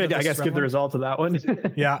 I should, I guess, give the result of that one.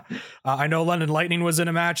 Yeah, I know London Lightning was in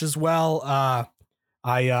a match as well.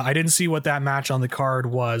 I didn't see what that match on the card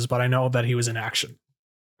was, but I know that he was in action.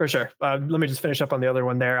 For sure. Let me just finish up on the other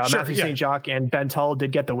one there. Sure, Matthew yeah. St. Jacques and Ben Tull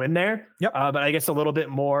did get the win there. Yep. But I guess a little bit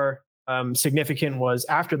more significant was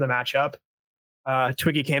after the matchup.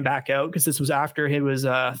 Twiggy came back out because this was after he was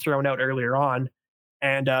thrown out earlier on.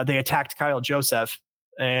 And they attacked Kyle Joseph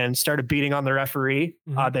and started beating on the referee.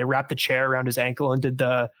 Mhm. They wrapped the chair around his ankle and did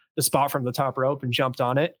the spot from the top rope and jumped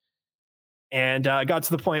on it. And it got to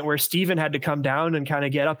the point where Steven had to come down and kind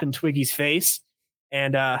of get up in Twiggy's face.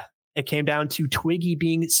 And it came down to Twiggy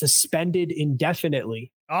being suspended indefinitely.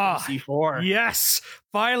 Ah, C4. yes.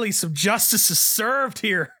 Finally, some justice is served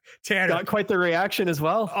here, Tanner. Got quite the reaction as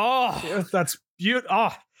well. Oh, that's beautiful.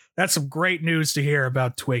 Oh, that's some great news to hear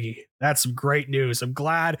about Twiggy. That's some great news. I'm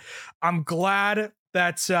glad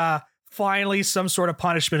that finally some sort of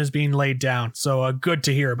punishment is being laid down. So good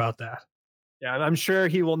to hear about that. Yeah, I'm sure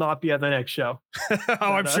he will not be at the next show.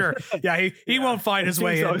 I'm sure. Yeah, he won't find his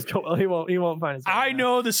way in. He won't find his way I in.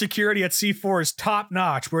 know the security at C4 is top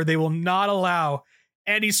notch, where they will not allow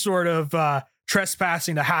any sort of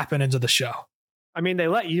trespassing to happen into the show. I mean, they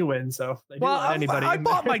let you in, so they do let anybody I in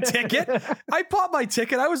bought there. my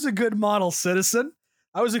ticket. I was a good model citizen.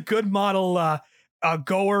 I was a good model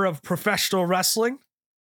goer of professional wrestling.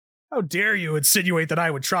 How dare you insinuate that I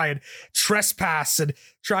would try and trespass and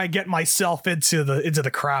try and get myself into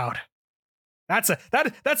the crowd? That's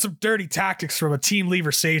some dirty tactics from a Team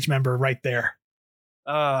Lever Sage member right there.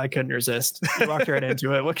 I couldn't resist. You walked right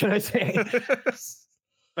into it. What can I say?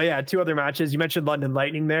 But yeah, two other matches. You mentioned London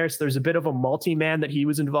Lightning there. So there's a bit of a multi-man that he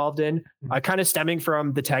was involved in, kind of stemming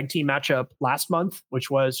from the tag team matchup last month, which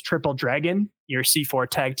was Triple Dragon, your C4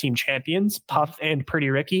 tag team champions, Puff and Pretty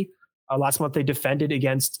Ricky. Last month, they defended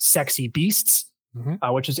against Sexy Beasts,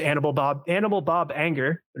 which is Animal Bob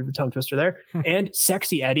Anger, bit of a tongue twister there, and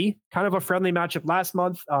Sexy Eddie. Kind of a friendly matchup last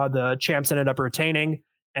month. The champs ended up retaining,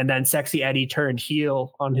 and then Sexy Eddie turned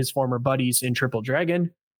heel on his former buddies in Triple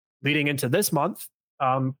Dragon. Leading into this month,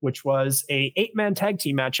 which was a 8-man tag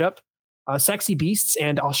team matchup, Sexy Beasts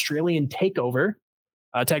and Australian Takeover.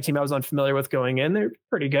 Tag team I was unfamiliar with going in. They're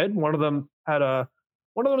pretty good. One of them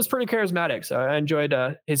was pretty charismatic, so I enjoyed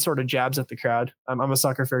his sort of jabs at the crowd. I'm a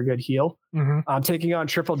sucker for a good heel. Taking on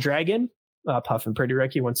Triple Dragon, Puff and Pretty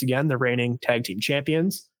Ricky, once again, the reigning tag team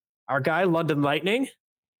champions. Our guy, London Lightning,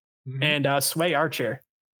 and Sway Archer.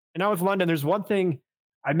 And now with London, there's one thing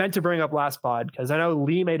I meant to bring up last pod, because I know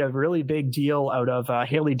Lee made a really big deal out of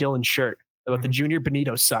Haley Dillon's shirt about the Junior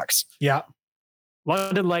Benito sucks. Yeah.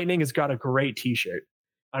 London Lightning has got a great t-shirt.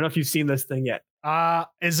 I don't know if you've seen this thing yet.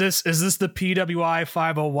 Is this the PWI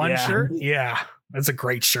 501 shirt? Yeah, that's a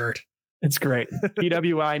great shirt. It's great.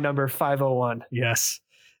 PWI number 501. Yes.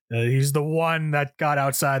 He's the one that got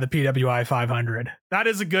outside the PWI 500. That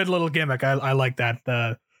is a good little gimmick. I like that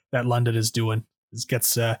that London is doing.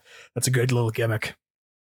 That's a good little gimmick.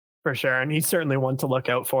 For sure. And he's certainly one to look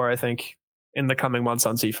out for, I think, in the coming months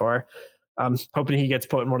on C4. Hoping he gets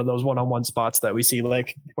put in one of those one-on-one spots that we see,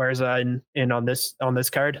 like where's in on this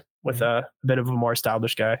card with a bit of a more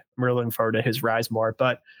established guy. I'm really looking forward to his rise more.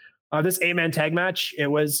 But this 8-man tag match, it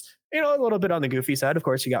was a little bit on the goofy side. Of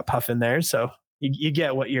course, you got Puff in there, so you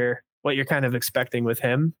get what you're kind of expecting with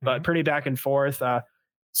him. But pretty back and forth.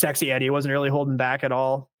 Sexy Eddie wasn't really holding back at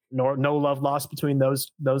all. No love lost between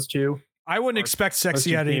those two. I wouldn't expect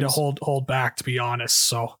Sexy Eddie to hold back, to be honest.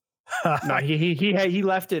 So. No, he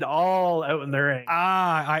left it all out in the ring.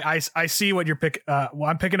 I see what you're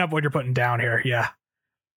I'm picking up what you're putting down here.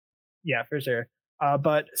 Yeah, for sure.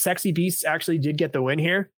 But Sexy Beasts actually did get the win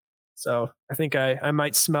here, so I think I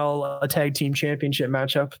might smell a tag team championship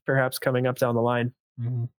matchup perhaps coming up down the line.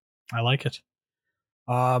 I like it.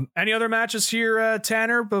 Any other matches here,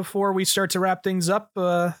 Tanner, before we start to wrap things up?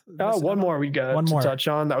 One more we got to touch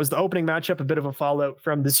on. That was the opening matchup, a bit of a fallout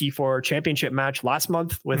from the C4 championship match last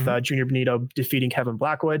month with Junior Benito defeating Kevin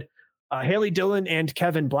Blackwood. Haley Dillon and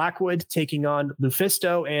Kevin Blackwood taking on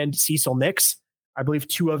Lufisto and Cecil Nix. I believe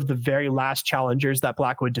two of the very last challengers that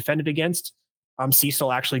Blackwood defended against.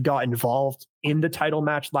 Cecil actually got involved in the title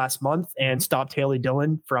match last month and stopped Haley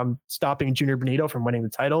Dillon from stopping Junior Benito from winning the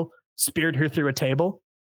title. Speared her through a table.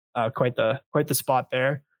 Quite the spot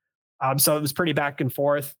there. So it was pretty back and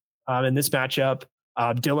forth in this matchup.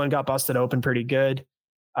 Dillon got busted open pretty good.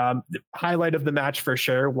 The highlight of the match for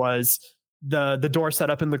sure was the door set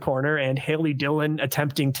up in the corner and Haley Dillon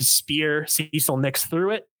attempting to spear Cecil Nix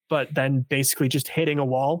through it, but then basically just hitting a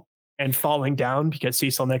wall and falling down because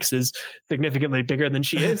Cecil Nix is significantly bigger than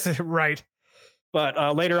she is. Right.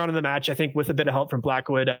 But later on in the match, I think with a bit of help from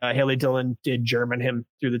Blackwood, Haley Dillon did German him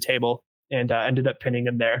through the table and ended up pinning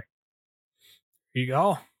him there. Here you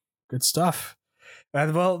go. Good stuff.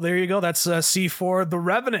 Well, there you go. That's C4 The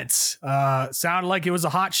Revenant. Sounded like it was a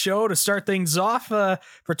hot show to start things off for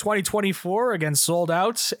 2024. Again, sold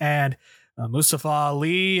out, and Mustafa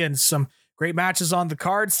Ali and some great matches on the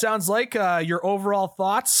card. Sounds like your overall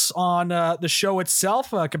thoughts on the show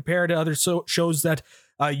itself compared to other shows that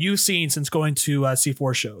you've seen since going to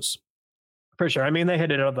C4 shows. For sure. I mean, they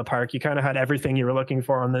hit it out of the park. You kind of had everything you were looking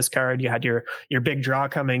for on this card. You had your big draw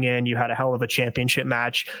coming in. You had a hell of a championship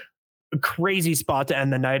match. A crazy spot to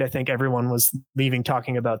end the night. I think everyone was leaving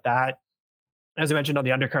talking about that. As I mentioned on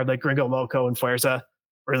the undercard, like Gringo Loco and Fuerza,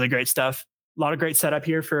 really great stuff. A lot of great setup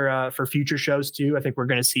here for future shows too. I think we're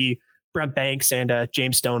going to see Brent Banks and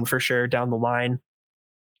James Stone for sure down the line.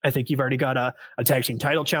 I think you've already got a tag team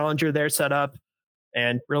title challenger there set up.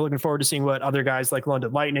 And we're looking forward to seeing what other guys like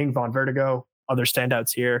London Lightning, Von Vertigo, other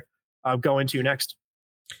standouts here go into next.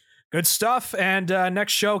 Good stuff. And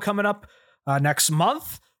next show coming up next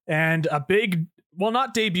month. And a big, well,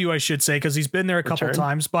 not debut, I should say, because he's been there a couple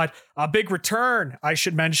times, but a big return, I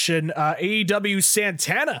should mention, AEW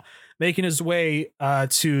Santana making his way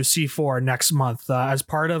to C4 next month as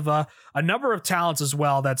part of a number of talents as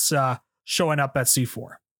well that's showing up at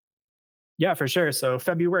C4. Yeah, for sure. So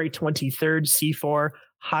February 23rd, C4,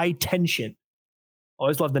 High Tension.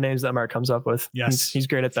 Always love the names that Mark comes up with. Yes. He's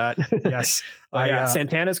great at that. Yes.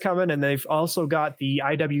 Santana's coming, and they've also got the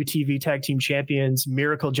IWTV Tag Team Champions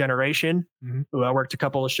Miracle Generation, who worked a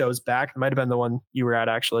couple of shows back. It might have been the one you were at,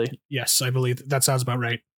 actually. Yes, I believe that sounds about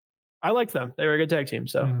right. I like them. They were a good tag team,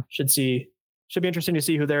 so should be interesting to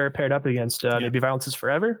see who they're paired up against. Maybe Violence is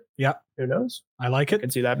Forever. Yeah. Who knows? I like it. I can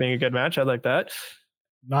see that being a good match. I like that.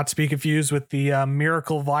 Not to be confused with the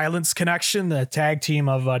Miracle Violence connection, the tag team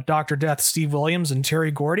of Dr. Death, Steve Williams, and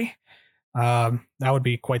Terry Gordy. That would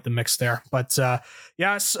be quite the mix there. But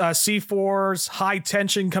yes, C4's High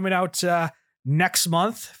Tension coming out next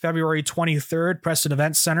month, February 23rd, Preston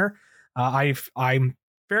Event Center. I'm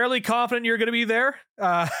fairly confident you're going to be there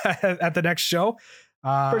at the next show.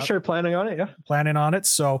 For sure, planning on it, yeah. Planning on it,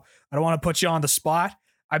 so I don't want to put you on the spot.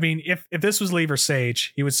 I mean, if this was Lever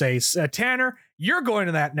Sage, he would say, Tanner, you're going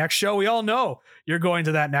to that next show. We all know you're going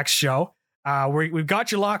to that next show. We've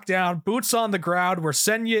got you locked down, boots on the ground. We're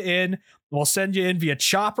sending you in. We'll send you in via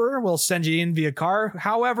chopper. We'll send you in via car.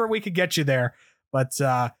 However we could get you there. But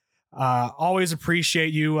always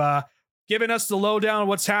appreciate you giving us the lowdown on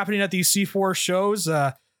what's happening at these C4 shows.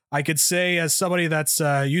 I could say, as somebody that's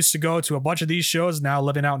used to go to a bunch of these shows, now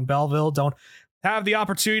living out in Belleville, don't have the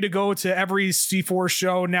opportunity to go to every C4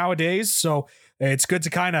 show nowadays. So it's good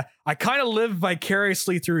to I kind of live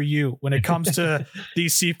vicariously through you when it comes to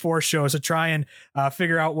these C4 shows to try and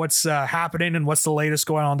figure out what's happening and what's the latest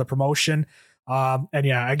going on in the promotion. And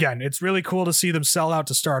yeah, again, it's really cool to see them sell out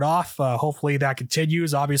to start off. Hopefully that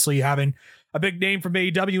continues. Obviously having a big name from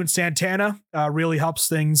AEW and Santana really helps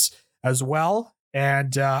things as well.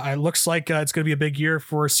 And it looks like it's going to be a big year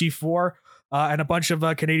for C4 and a bunch of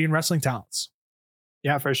Canadian wrestling talents.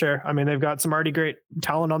 Yeah, for sure. I mean, they've got some already great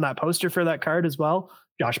talent on that poster for that card as well.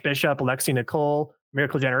 Josh Bishop, Alexi Nicole,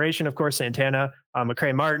 Miracle Generation, of course, Santana,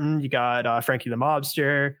 McCray Martin. You got Frankie the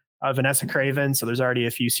Mobster, Vanessa Craven. So there's already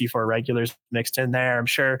a few C4 regulars mixed in there. I'm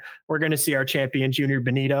sure we're going to see our champion, Junior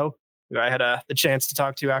Benito, who I had the chance to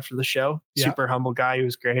talk to after the show. Yeah. Super humble guy. He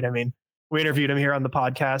was great. I mean, we interviewed him here on the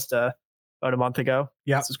podcast about a month ago.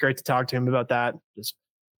 Yeah. It was great to talk to him about that. Just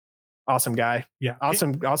awesome guy. Yeah.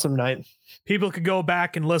 Awesome night. People could go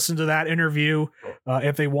back and listen to that interview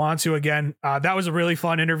if they want to. Again, that was a really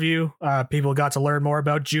fun interview. People got to learn more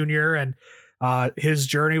about Junior and his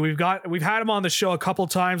journey. We've had him on the show a couple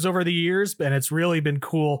times over the years, and it's really been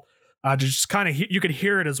cool to just kind of, you could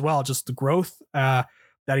hear it as well. Just the growth that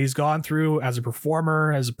he's gone through as a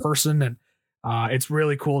performer, as a person. And it's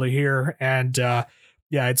really cool to hear. And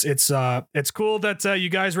yeah, it's cool that you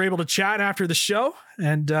guys were able to chat after the show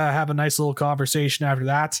and have a nice little conversation after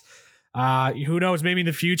that. Who knows? Maybe in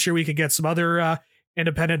the future we could get some other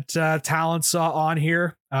independent talents on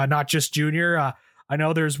here, not just Junior. I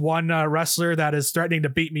know there's one wrestler that is threatening to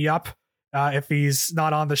beat me up if he's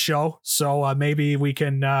not on the show. So maybe we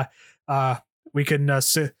can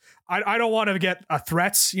sit. I don't want to get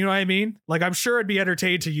threats. You know what I mean? Like, I'm sure it'd be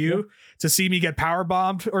entertaining to you to see me get power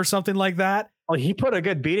bombed or something like that. Well, he put a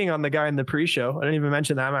good beating on the guy in the pre-show. I didn't even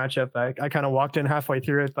mention that matchup. I kind of walked in halfway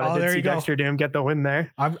through it, but I did see Dexter Doom get the win there.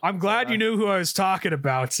 I'm glad you knew who I was talking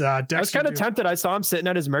about. Dexter I was kind of tempted. I saw him sitting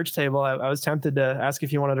at his merch table. I was tempted to ask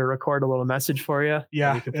if he wanted to record a little message for you.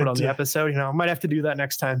 Yeah, we could put on the episode. You know, I might have to do that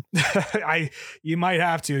next time. You might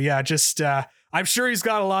have to. Yeah, just I'm sure he's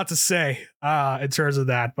got a lot to say in terms of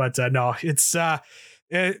that. But no, it's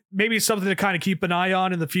maybe something to kind of keep an eye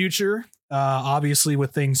on in the future. Obviously,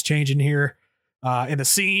 with things changing here in the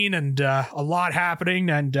scene, and a lot happening.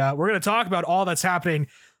 And we're going to talk about all that's happening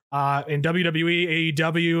in WWE,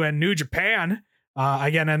 AEW, and New Japan.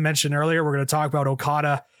 Again, I mentioned earlier, we're going to talk about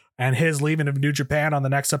Okada and his leaving of New Japan on the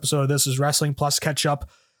next episode of This Is Wrestling, plus catch up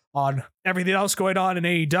on everything else going on in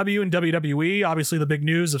AEW and WWE. Obviously, the big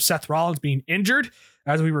news of Seth Rollins being injured.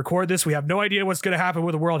 As we record this, we have no idea what's going to happen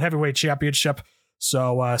with the World Heavyweight Championship,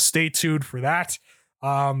 so stay tuned for that.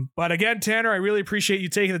 But again, Tanner, I really appreciate you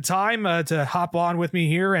taking the time to hop on with me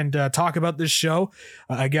here and talk about this show.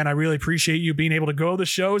 Again, I really appreciate you being able to go to the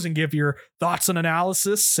shows and give your thoughts and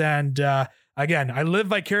analysis. And again, I live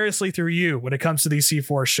vicariously through you when it comes to these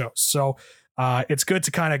C4 shows. So it's good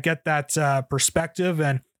to kind of get that perspective,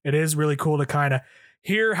 and it is really cool to kind of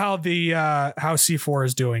hear how how C4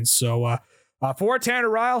 is doing. So for Tanner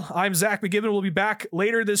Ryle, I'm Zach McGibbon. We'll be back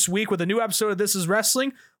later this week with a new episode of This Is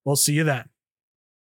Wrestling. We'll see you then.